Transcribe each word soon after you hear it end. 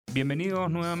Bienvenidos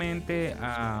nuevamente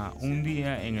a Un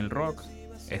Día en el Rock,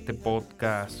 este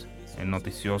podcast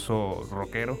noticioso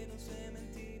rockero.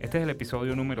 Este es el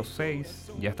episodio número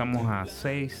 6, ya estamos a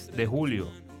 6 de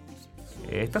julio.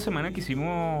 Esta semana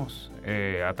quisimos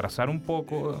atrasar un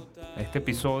poco este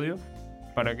episodio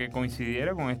para que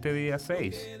coincidiera con este día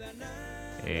 6.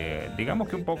 Digamos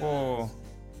que un poco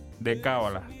de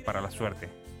cábala para la suerte.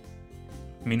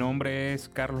 Mi nombre es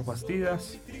Carlos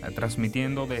Bastidas,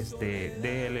 transmitiendo desde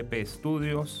DLP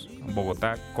Studios,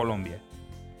 Bogotá, Colombia.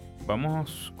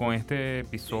 Vamos con este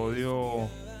episodio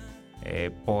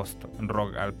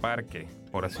post-rock al parque,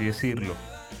 por así decirlo.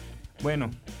 Bueno,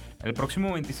 el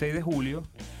próximo 26 de julio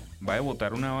va a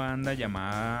debutar una banda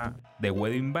llamada The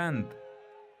Wedding Band,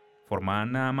 formada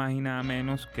nada más y nada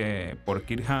menos que por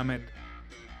Kirk Hammett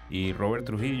y Robert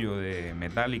Trujillo de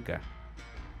Metallica.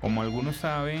 Como algunos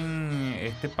saben,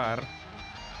 este par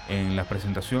en las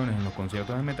presentaciones, en los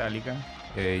conciertos de Metallica,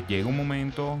 llega un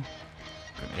momento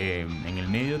en el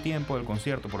medio tiempo del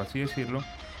concierto, por así decirlo,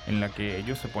 en la que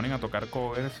ellos se ponen a tocar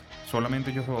covers, solamente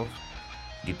ellos dos,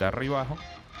 guitarra y bajo,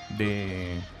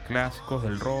 de clásicos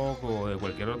del rock o de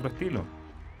cualquier otro estilo.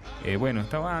 Bueno,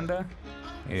 esta banda,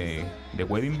 The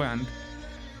Wedding Band,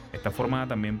 está formada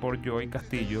también por Joey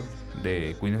Castillo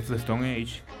de Queens of the Stone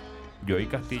Age. Joey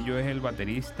Castillo es el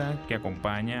baterista que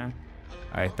acompaña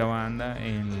a esta banda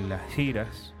en las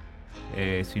giras.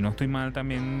 Si no estoy mal,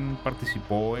 también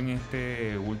participó en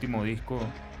este último disco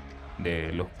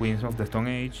de los Queens of the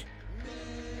Stone Age.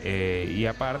 Y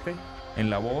aparte, en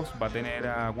la voz va a tener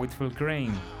a Whitfield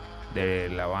Crane de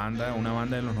la banda, una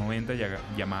banda de los 90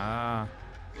 llamada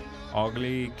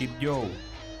Ugly Kid Joe.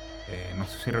 No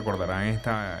sé si recordarán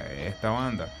esta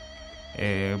banda.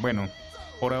 Bueno,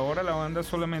 por ahora la banda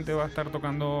solamente va a estar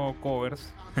tocando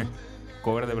covers,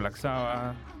 covers de Black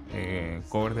Sabbath,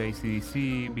 covers de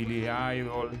AC/DC, Billy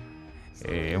Idol.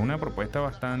 Es una propuesta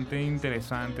bastante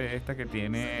interesante esta que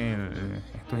tienen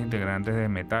estos integrantes de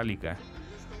Metallica.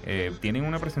 Tienen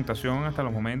una presentación hasta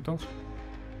los momentos,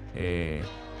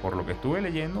 por lo que estuve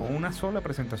leyendo, una sola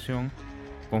presentación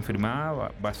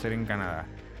confirmada va a ser en Canadá.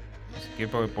 Así que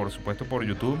por supuesto por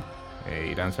YouTube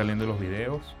irán saliendo los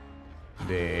videos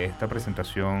de esta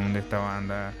presentación de esta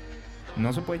banda.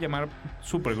 No se puede llamar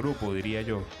supergrupo, diría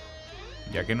yo,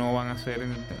 ya que no van a ser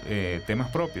temas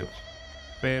propios,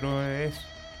 pero es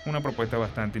una propuesta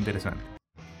bastante interesante.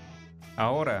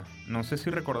 Ahora, no sé si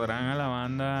recordarán a la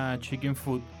banda Chicken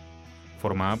Foot,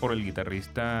 formada por el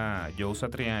guitarrista Joe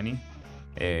Satriani,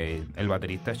 el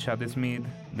baterista Chad Smith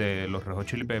de los Red Hot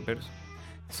Chili Peppers,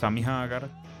 Sammy Hagar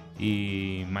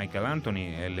y Michael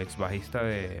Anthony, el ex bajista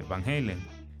de Van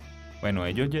Halen. Bueno,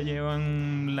 ellos ya llevan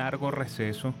un largo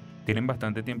receso, tienen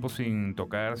bastante tiempo sin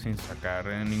tocar, sin sacar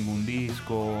ningún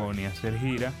disco ni hacer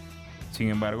gira. Sin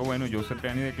embargo, bueno, Joe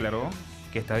Satriani declaró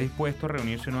que está dispuesto a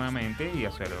reunirse nuevamente y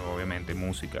hacer obviamente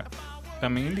música.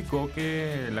 También indicó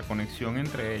que la conexión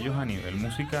entre ellos a nivel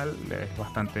musical es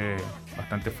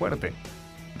bastante fuerte.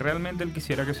 Realmente él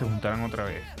quisiera que se juntaran otra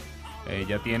vez.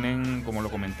 Ya tienen, como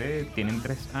lo comenté, tienen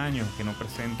 3 años que no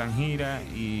presentan gira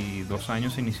y 2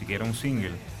 años sin ni siquiera un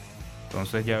single.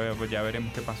 Entonces ya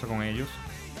veremos qué pasa con ellos.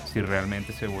 Si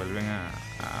realmente se vuelven a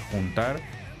juntar,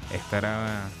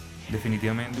 estará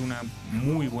definitivamente una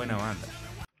muy buena banda.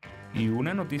 Y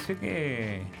una noticia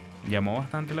que llamó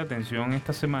bastante la atención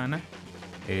esta semana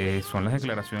son las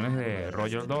declaraciones de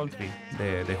Roger Daltrey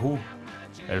de The Who.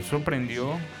 Él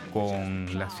sorprendió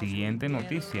con la siguiente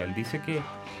noticia. Él dice que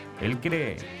él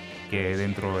cree que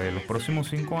dentro de los próximos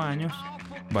 5 años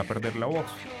va a perder la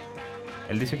voz.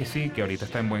 Él dice que sí, que ahorita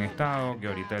está en buen estado, que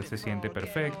ahorita él se siente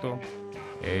perfecto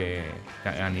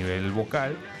a nivel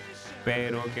vocal,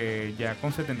 pero que ya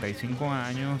con 75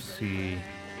 años, si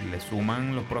le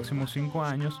suman los próximos 5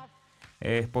 años,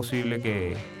 es posible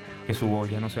que su voz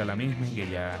ya no sea la misma y que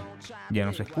ya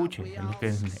no se escuche. Es lo que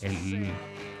él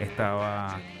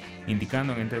estaba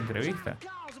indicando en esta entrevista.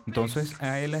 Entonces,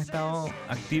 él ha estado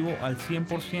activo al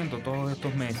 100% todos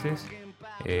estos meses.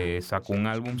 Sacó un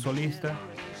álbum solista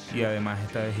y además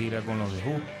está de gira con los The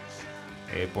Who.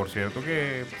 Por cierto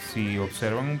que si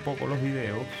observan un poco los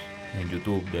videos en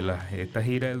YouTube de esta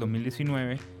gira del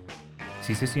 2019,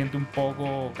 sí se siente un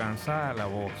poco cansada la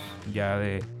voz ya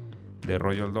de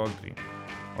Roger Daltrey.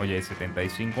 Oye,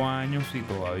 75 años y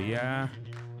todavía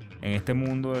en este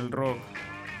mundo del rock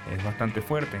es bastante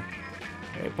fuerte.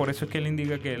 Por eso es que él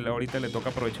indica que ahorita le toca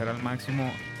aprovechar al máximo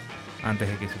antes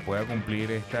de que se pueda cumplir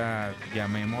esta,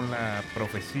 llamémosla,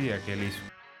 profecía que él hizo.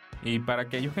 Y para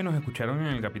aquellos que nos escucharon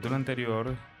en el capítulo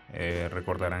anterior,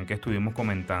 recordarán que estuvimos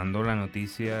comentando la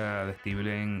noticia de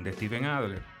Steven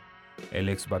Adler, el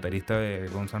ex baterista de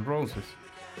Guns N' Roses.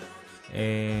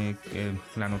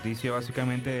 La noticia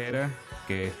básicamente era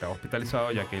que estaba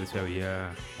hospitalizado ya que él se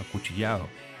había acuchillado.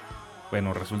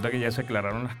 Bueno, resulta que ya se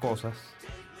aclararon las cosas.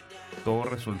 Todo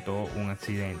resultó un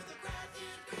accidente.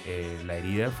 La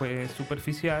herida fue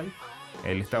superficial.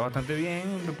 Él está bastante bien.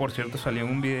 Por cierto, salió en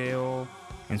un video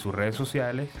en sus redes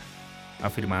sociales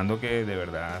afirmando que de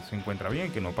verdad se encuentra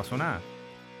bien, que no pasó nada.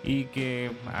 Y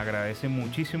que agradece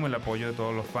muchísimo el apoyo de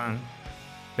todos los fans.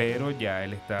 Pero ya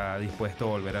él está dispuesto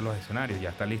a volver a los escenarios. Ya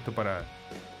está listo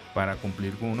para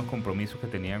cumplir con unos compromisos que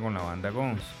tenía con la banda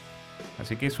Guns.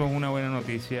 Así que eso es una buena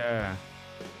noticia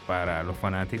para los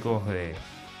fanáticos de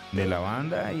la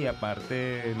banda y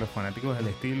aparte los fanáticos del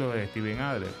estilo de Steven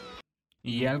Adler.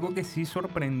 Y algo que sí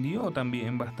sorprendió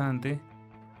también bastante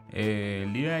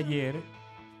el día de ayer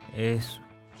es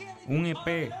un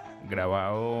EP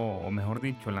grabado, o mejor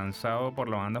dicho, lanzado por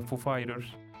la banda Foo Fighters.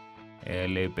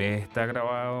 El EP está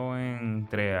grabado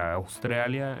entre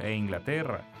Australia e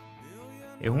Inglaterra.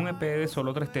 Es un EP de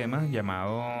solo 3 temas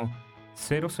llamado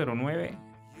 009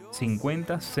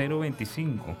 50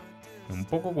 025. Un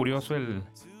poco curioso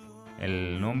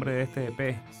el nombre de este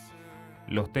EP.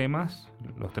 Los 3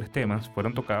 temas,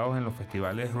 fueron tocados en los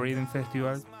festivales Reading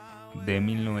Festival de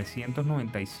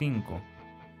 1995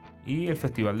 y el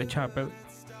Festival de Chapel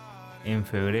en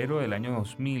febrero del año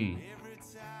 2000.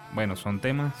 Bueno,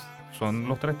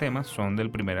 los 3 temas son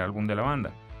del primer álbum de la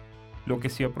banda. Lo que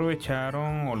sí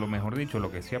aprovecharon, o lo mejor dicho,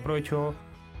 lo que sí aprovechó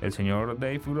el señor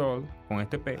Dave Grohl con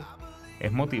este EP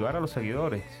es motivar a los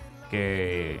seguidores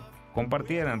que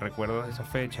compartieran recuerdos de esa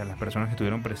fecha, las personas que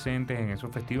estuvieron presentes en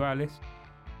esos festivales,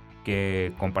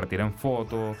 que compartieran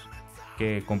fotos,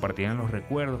 que compartieran los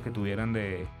recuerdos que tuvieran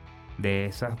de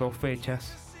esas 2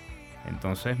 fechas.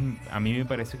 Entonces a mí me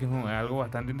parece que es algo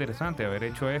bastante interesante haber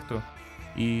hecho esto,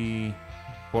 y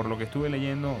por lo que estuve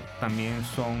leyendo también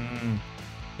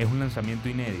es un lanzamiento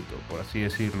inédito, por así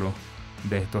decirlo,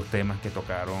 de estos temas que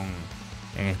tocaron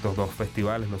en estos 2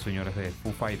 festivales los señores de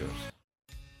Foo Fighters.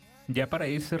 Ya para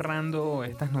ir cerrando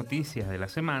estas noticias de la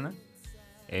semana,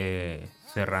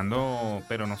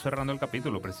 pero no cerrando el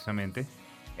capítulo precisamente,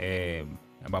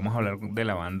 vamos a hablar de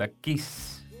la banda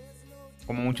Kiss.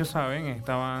 Como muchos saben,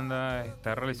 esta banda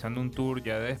está realizando un tour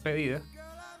ya de despedida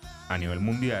a nivel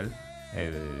mundial.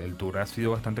 El tour ha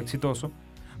sido bastante exitoso.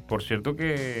 Por cierto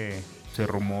que se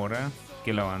rumora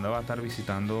que la banda va a estar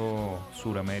visitando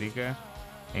Sudamérica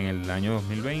en el año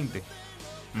 2020.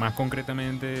 Más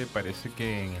concretamente parece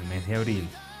que en el mes de abril.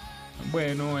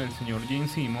 Bueno, el señor Gene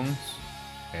Simmons,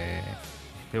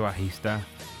 este bajista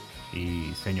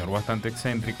y señor bastante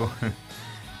excéntrico,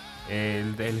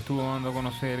 él estuvo dando a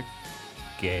conocer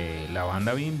que la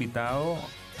banda había invitado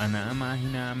a nada más y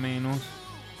nada menos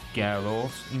que a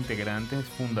 2 integrantes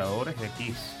fundadores de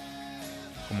Kiss,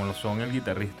 como lo son el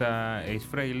guitarrista Ace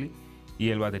Frehley y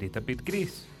el baterista Pete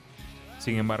Chris.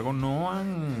 Sin embargo, no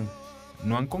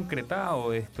han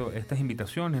concretado estas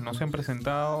invitaciones, no se han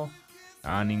presentado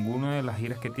a ninguna de las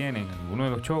giras que tienen, a ninguno de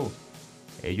los shows.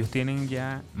 Ellos tienen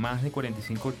ya más de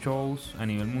 45 shows a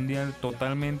nivel mundial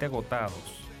totalmente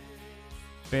agotados.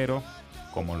 Pero,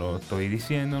 como lo estoy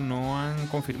diciendo, no han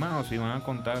confirmado si van a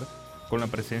contar con la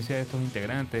presencia de estos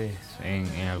integrantes en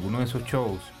alguno de esos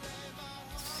shows.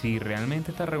 Si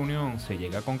realmente esta reunión se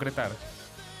llega a concretar,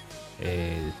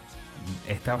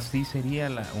 esta sí sería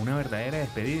una verdadera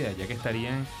despedida, ya que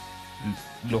estarían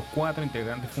los 4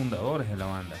 integrantes fundadores de la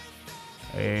banda.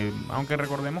 Aunque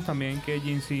recordemos también que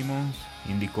Gene Simmons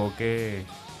indicó que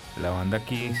la banda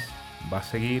Kiss va a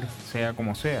seguir sea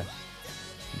como sea,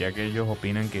 ya que ellos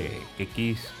opinan que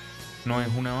Kiss no es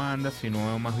una banda,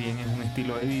 sino más bien es un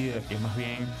estilo de vida, que es más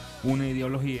bien una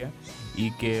ideología,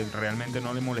 y que realmente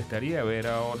no le molestaría ver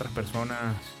a otras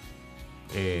personas,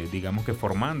 digamos que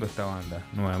formando esta banda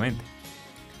nuevamente.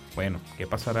 Bueno, ¿qué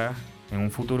pasará en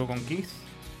un futuro con Kiss?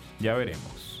 Ya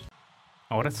veremos.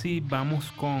 Ahora sí,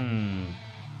 vamos con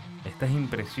estas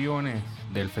impresiones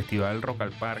del Festival Rock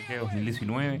al Parque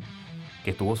 2019,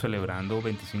 que estuvo celebrando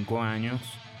 25 años.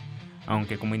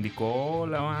 Aunque como indicó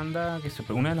la banda,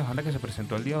 una de las bandas que se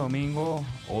presentó el día domingo,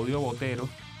 Odio Botero,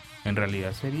 en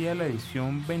realidad sería la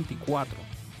edición 24,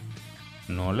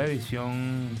 no la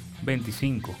edición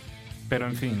 25. Pero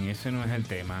en fin, ese no es el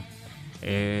tema.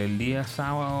 El día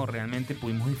sábado realmente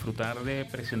pudimos disfrutar de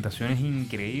presentaciones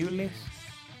increíbles.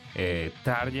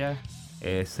 Tarja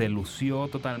se lució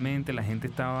totalmente, la gente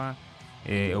estaba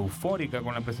eufórica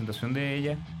con la presentación de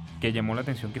ella, que llamó la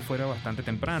atención que fuera bastante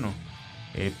temprano.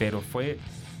 Pero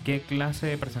qué clase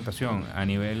de presentación a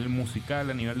nivel musical,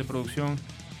 a nivel de producción,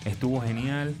 estuvo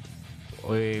genial.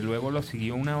 Luego lo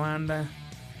siguió una banda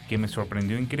que me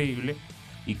sorprendió increíble,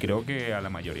 y creo que a la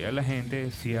mayoría de la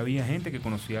gente, sí había gente que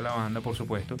conocía la banda, por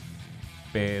supuesto,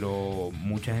 pero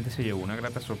mucha gente se llevó una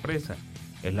grata sorpresa.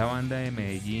 Es la banda de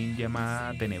Medellín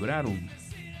llamada Tenebrarum.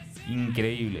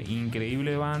 Increíble,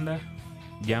 increíble banda.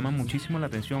 Llamó muchísimo la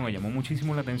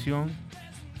atención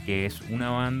que es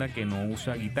una banda que no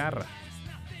usa guitarra.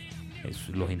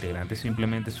 Los integrantes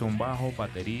simplemente son bajo,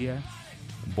 batería,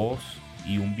 voz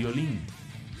y un violín.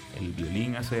 El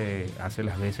violín hace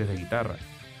las veces de guitarra.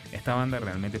 Esta banda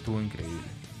realmente estuvo increíble.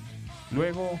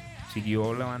 Luego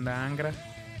siguió la banda Angra,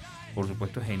 por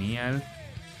supuesto genial,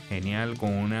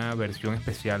 con una versión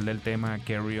especial del tema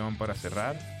Carry On para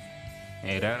cerrar.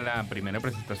 Era la primera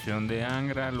presentación de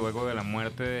Angra luego de la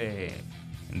muerte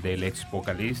del ex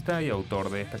vocalista y autor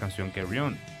de esta canción Carry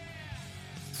On.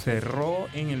 Cerró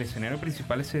en el escenario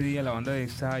principal ese día la banda de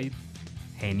Side,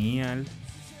 genial,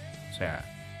 o sea,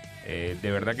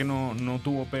 de verdad que no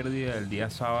tuvo pérdida el día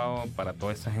sábado para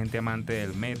toda esa gente amante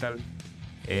del metal.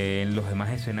 En los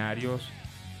demás escenarios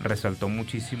resaltó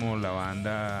muchísimo la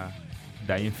banda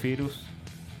Dying Fetus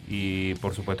y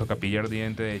por supuesto Capilla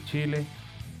Ardiente de Chile.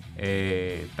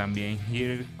 También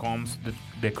Here Comes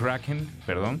the Kraken,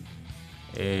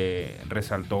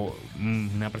 resaltó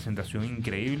una presentación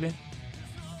increíble.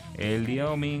 El día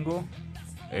domingo,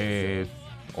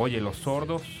 Los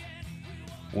Sordos,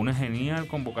 una genial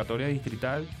convocatoria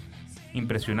distrital,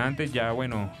 impresionante. Ya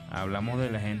bueno, hablamos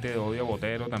de la gente de Odio a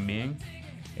Botero también,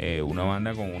 una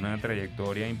banda con una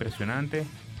trayectoria impresionante.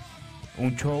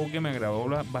 Un show que me agradó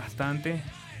bastante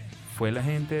fue la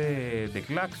gente de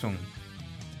Claxon.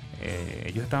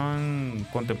 Ellos estaban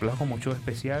contemplados como un show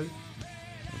especial,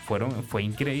 fue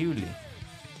increíble.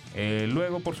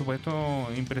 Luego, por supuesto,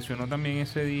 impresionó también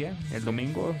ese día, el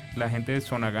domingo, la gente de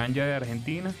Sonaganya de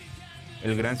Argentina,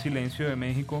 El Gran Silencio de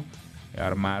México,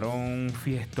 armaron un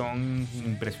fiestón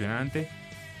impresionante.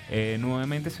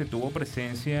 Nuevamente se tuvo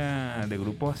presencia de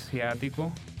grupos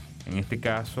asiáticos, en este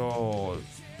caso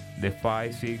de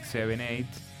 5, 6, 7,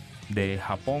 8 de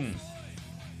Japón.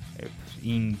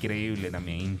 Increíble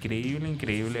también,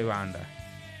 increíble banda.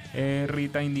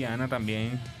 Rita Indiana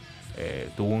también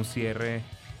tuvo un cierre,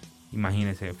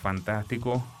 imagínense,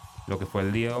 fantástico lo que fue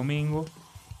el día domingo.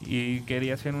 Y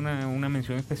quería hacer una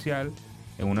mención especial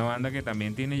en una banda que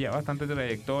también tiene ya bastante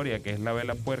trayectoria, que es La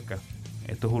Vela Puerca,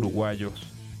 estos uruguayos.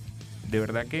 De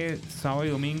verdad que sábado y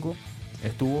domingo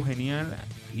estuvo genial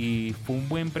y fue un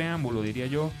buen preámbulo, diría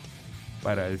yo,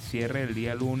 para el cierre del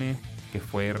día lunes, que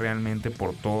fue realmente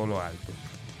por todo lo alto.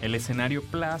 El escenario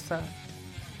Plaza,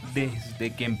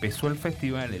 desde que empezó el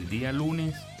festival el día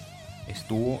lunes,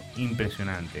 estuvo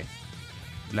impresionante.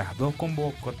 Las dos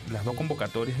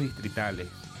convocatorias distritales,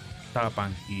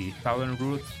 Tapan y Southern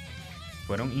Roots,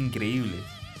 fueron increíbles.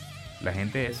 La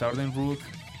gente de Southern Roots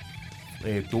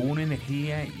tuvo una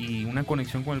energía y una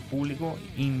conexión con el público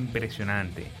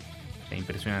impresionante.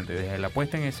 Impresionante. Desde la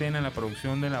puesta en escena, la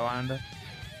producción de la banda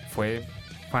fue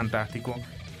fantástico.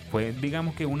 Fue,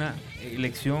 digamos que, una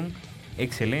elección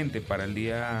excelente para el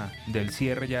día del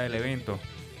cierre ya del evento.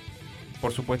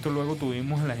 Por supuesto, luego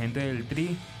tuvimos a la gente del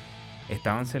Tri.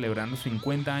 Estaban celebrando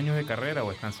 50 años de carrera,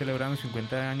 o están celebrando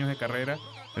 50 años de carrera,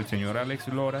 el señor Alex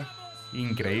Lora,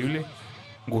 increíble.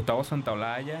 Gustavo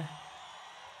Santaolalla,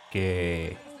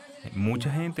 que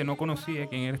mucha gente no conocía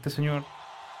quién era este señor.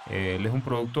 Él es un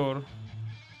productor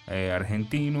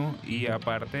argentino y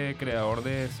aparte creador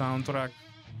de soundtrack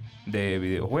de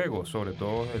videojuegos, sobre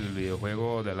todo el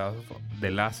videojuego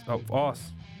The Last of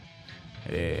Us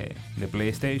de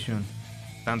PlayStation,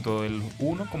 tanto del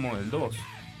 1 como del 2.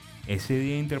 Ese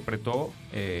día interpretó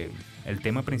el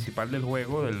tema principal del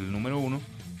juego, del número 1,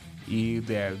 y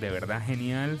de verdad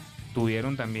genial.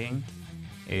 Tuvieron también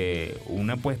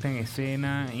una puesta en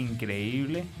escena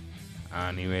increíble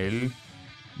a nivel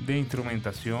de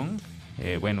instrumentación.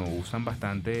 Usan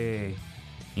bastante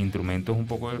instrumentos un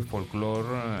poco del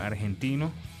folclore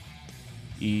argentino,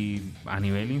 y a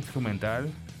nivel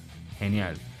instrumental,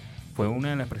 genial. Fue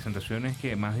una de las presentaciones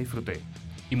que más disfruté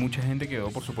y mucha gente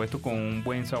quedó, por supuesto, con un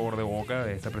buen sabor de boca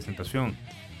de esta presentación.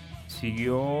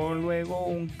 Siguió luego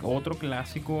otro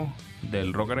clásico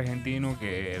del rock argentino,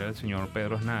 que era el señor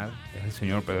Pedro Aznar.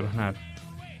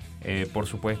 Por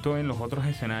supuesto, en los otros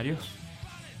escenarios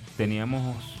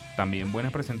teníamos también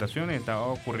buenas presentaciones. Estaba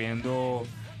ocurriendo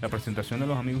la presentación de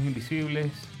Los Amigos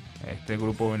Invisibles, este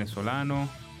grupo venezolano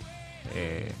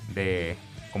de,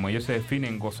 como ellos se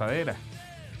definen, gozadera.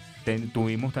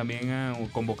 Tuvimos también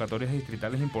convocatorias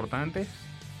distritales importantes,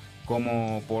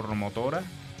 como por Motora,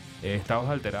 Estados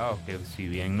Alterados, que si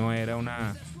bien no era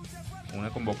una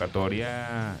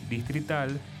convocatoria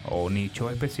distrital o nicho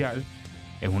especial,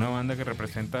 es una banda que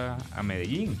representa a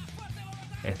Medellín.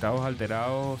 Estados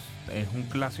Alterados es un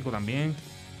clásico también.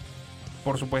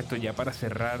 Por supuesto, ya para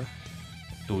cerrar,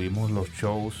 tuvimos los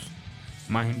shows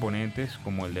más imponentes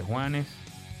como el de Juanes.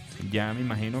 Ya me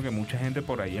imagino que mucha gente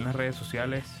por ahí en las redes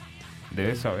sociales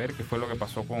debe saber qué fue lo que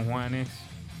pasó con Juanes.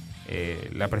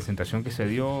 La presentación que se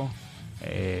dio,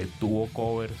 tuvo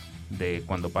covers de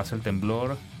Cuando pasa el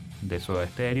temblor de Soda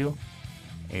Stereo.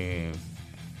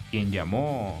 Quien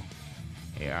llamó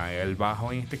al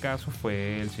bajo en este caso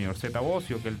fue el señor Zeta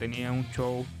Bosio, que él tenía un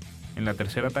show en la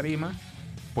tercera tarima,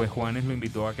 pues Juanes lo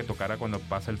invitó a que tocara Cuando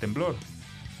pasa el temblor.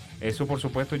 Eso por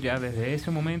supuesto ya desde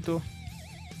ese momento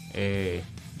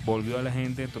volvió a la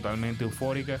gente totalmente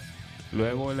eufórica.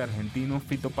 Luego el argentino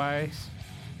Fito Páez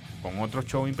con otro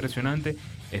show impresionante,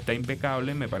 está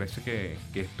impecable, me parece que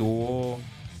estuvo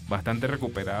bastante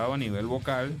recuperado a nivel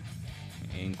vocal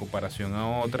en comparación a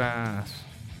otras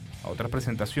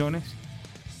presentaciones.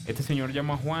 Este señor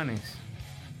llamó a Juanes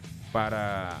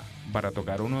para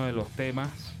tocar uno de los temas,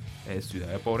 Ciudad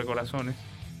de Pobres Corazones,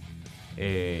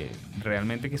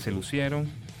 realmente que se lucieron.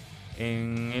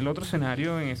 En el otro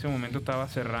escenario en ese momento estaba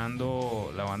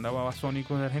cerrando la banda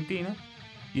Babasónicos de Argentina,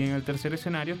 y en el tercer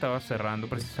escenario estaba cerrando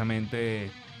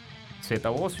precisamente Zeta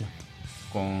Bosio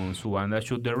con su banda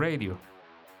Shoot the Radio.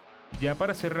 Ya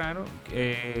para cerrar,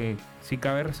 sí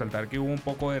cabe resaltar que hubo un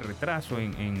poco de retraso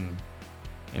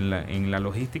en la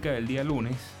logística del día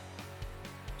lunes,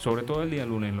 sobre todo el día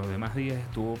lunes. Los demás días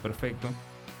estuvo perfecto,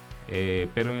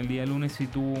 pero en el día lunes sí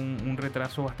tuvo un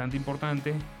retraso bastante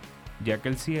importante, ya que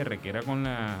el cierre, que era con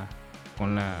la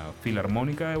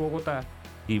Filarmónica de Bogotá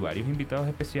y varios invitados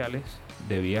especiales,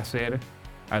 debía ser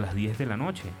a las 10 de la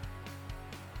noche,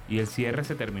 y el cierre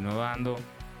se terminó dando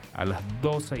a las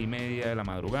 12:30 de la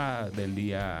madrugada del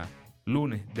día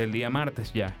lunes, del día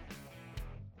martes ya.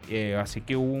 Así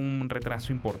que hubo un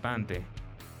retraso importante.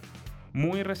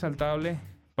 Muy resaltable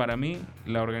para mí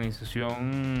la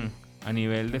organización a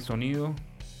nivel de sonido,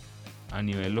 a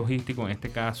nivel logístico, en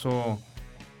este caso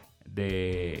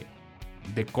de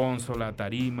consola,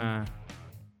 tarima.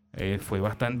 Fue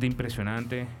bastante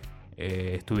impresionante.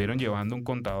 Estuvieron llevando un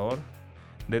contador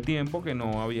de tiempo que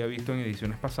no había visto en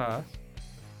ediciones pasadas.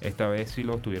 Esta vez sí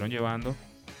lo estuvieron llevando.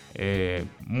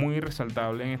 Muy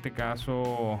resaltable en este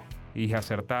caso y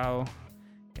acertado.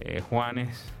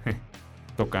 Juanes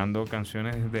tocando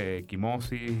canciones de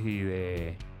Equimosis y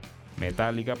de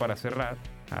Metallica para cerrar,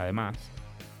 además.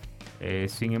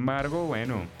 Sin embargo,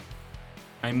 bueno,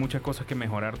 hay muchas cosas que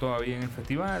mejorar todavía en el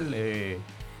festival.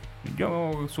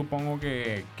 Yo supongo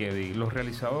que los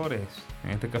realizadores,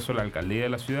 en este caso la alcaldía de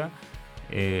la ciudad,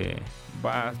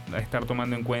 va a estar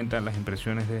tomando en cuenta las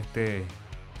impresiones de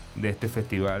este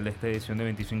festival, de esta edición de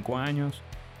 25 años,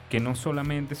 que no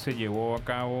solamente se llevó a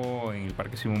cabo en el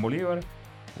Parque Simón Bolívar.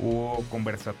 Hubo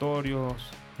conversatorios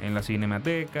en la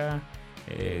Cinemateca,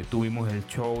 tuvimos el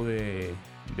show de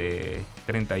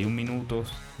 31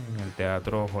 minutos en el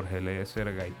Teatro Jorge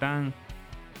Eliezer Gaitán,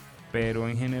 pero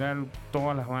en general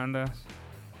todas las bandas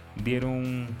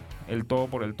dieron el todo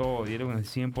por el todo, dieron el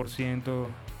 100%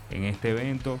 en este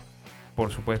evento.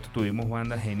 Por supuesto tuvimos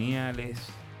bandas geniales,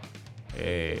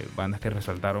 bandas que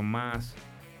resaltaron más.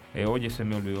 Oye, se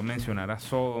me olvidó mencionar a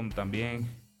Sodom también.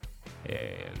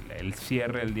 El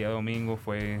cierre el día domingo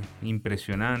fue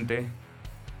impresionante,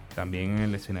 también en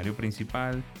el escenario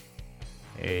principal.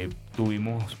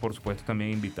 Tuvimos por supuesto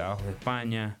también invitados de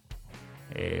España.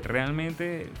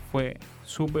 Realmente fue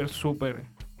súper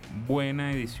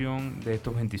buena edición de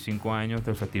estos 25 años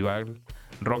del Festival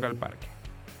Rock al Parque.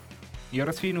 Y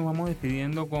ahora sí nos vamos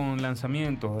despidiendo con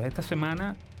lanzamientos. Esta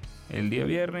semana, el día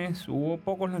viernes, hubo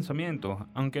pocos lanzamientos.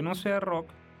 Aunque no sea rock,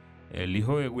 el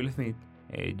hijo de Will Smith,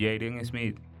 Jaden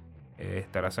Smith,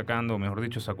 estará sacando, mejor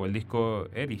dicho, sacó el disco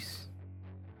Eris.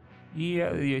 Y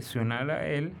adicional a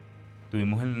él,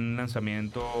 tuvimos el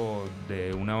lanzamiento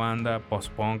de una banda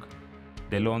post-punk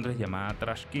de Londres llamada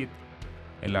Trash Kid.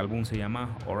 El álbum se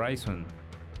llama Horizon.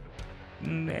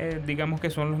 Digamos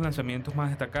que son los lanzamientos más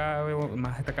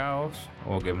destacados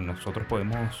o que nosotros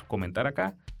podemos comentar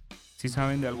acá. Si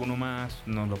saben de alguno más,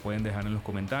 nos lo pueden dejar en los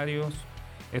comentarios.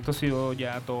 Esto ha sido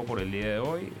ya todo por el día de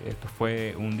hoy. Esto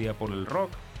fue Un Día por el Rock,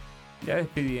 ya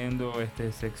despidiendo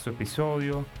este sexto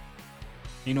episodio,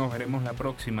 y nos veremos la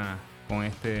próxima con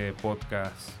este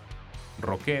podcast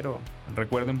rockero.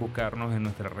 Recuerden buscarnos en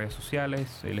nuestras redes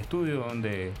sociales, el estudio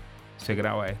donde se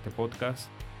graba este podcast,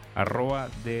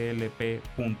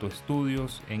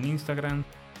 @dlp.studios en Instagram.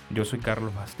 Yo soy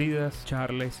Carlos Bastidas,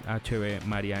 Charles HB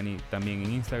Mariani también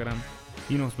en Instagram,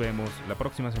 y nos vemos la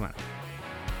próxima semana.